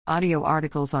Audio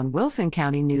articles on Wilson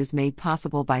County News made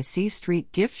possible by C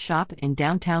Street Gift Shop in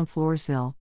downtown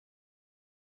Floresville.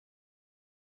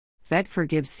 Fed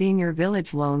forgives senior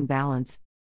village loan balance.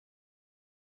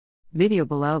 Video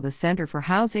below. The Center for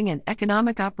Housing and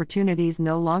Economic Opportunities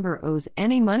no longer owes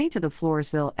any money to the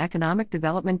Floresville Economic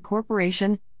Development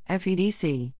Corporation,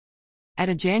 FEDC. At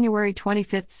a January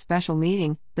 25 special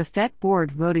meeting, the FEDC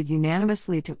board voted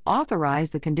unanimously to authorize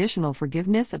the conditional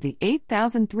forgiveness of the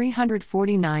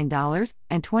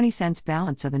 $8,349.20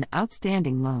 balance of an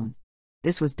outstanding loan.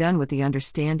 This was done with the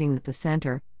understanding that the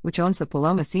center, which owns the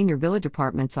Paloma Senior Village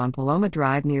Apartments on Paloma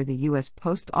Drive near the U.S.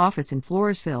 Post Office in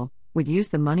Floresville, would use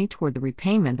the money toward the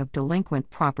repayment of delinquent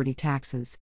property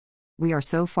taxes. We are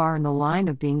so far in the line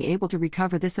of being able to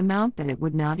recover this amount that it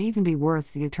would not even be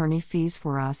worth the attorney fees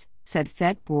for us, said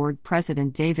FED Board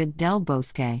President David Del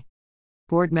Bosque.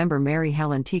 Board member Mary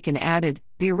Helen Teakin added,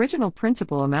 "The original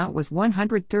principal amount was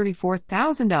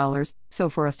 $134,000, so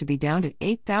for us to be down to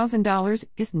 $8,000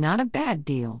 is not a bad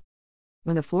deal."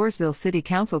 When the Floresville City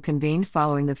Council convened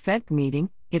following the FED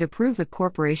meeting, it approved the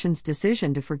corporation's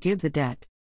decision to forgive the debt.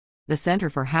 The Center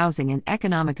for Housing and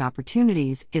Economic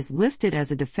Opportunities is listed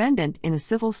as a defendant in a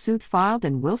civil suit filed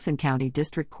in Wilson County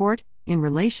District Court in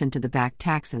relation to the back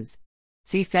taxes.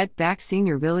 See FED Back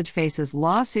Senior Village faces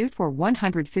lawsuit for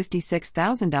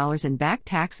 $156,000 in back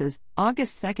taxes,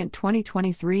 August 2,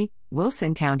 2023,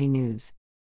 Wilson County News.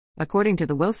 According to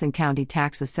the Wilson County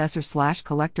Tax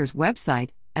Assessor/Collector's website,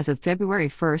 as of February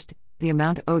 1, the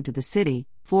amount owed to the City,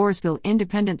 Floresville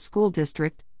Independent School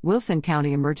District, Wilson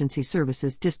County Emergency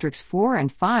Services Districts 4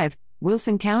 and 5,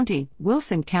 Wilson County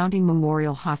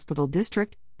Memorial Hospital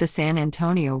District, the San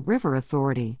Antonio River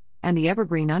Authority, and the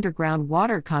Evergreen Underground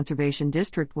Water Conservation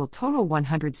District will total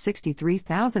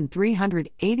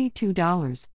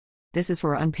 $163,382. This is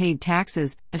for unpaid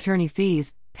taxes, attorney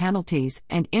fees, penalties,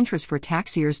 and interest for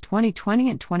tax years 2020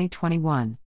 and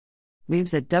 2021.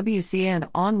 Leaves at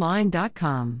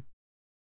WCNonline.com.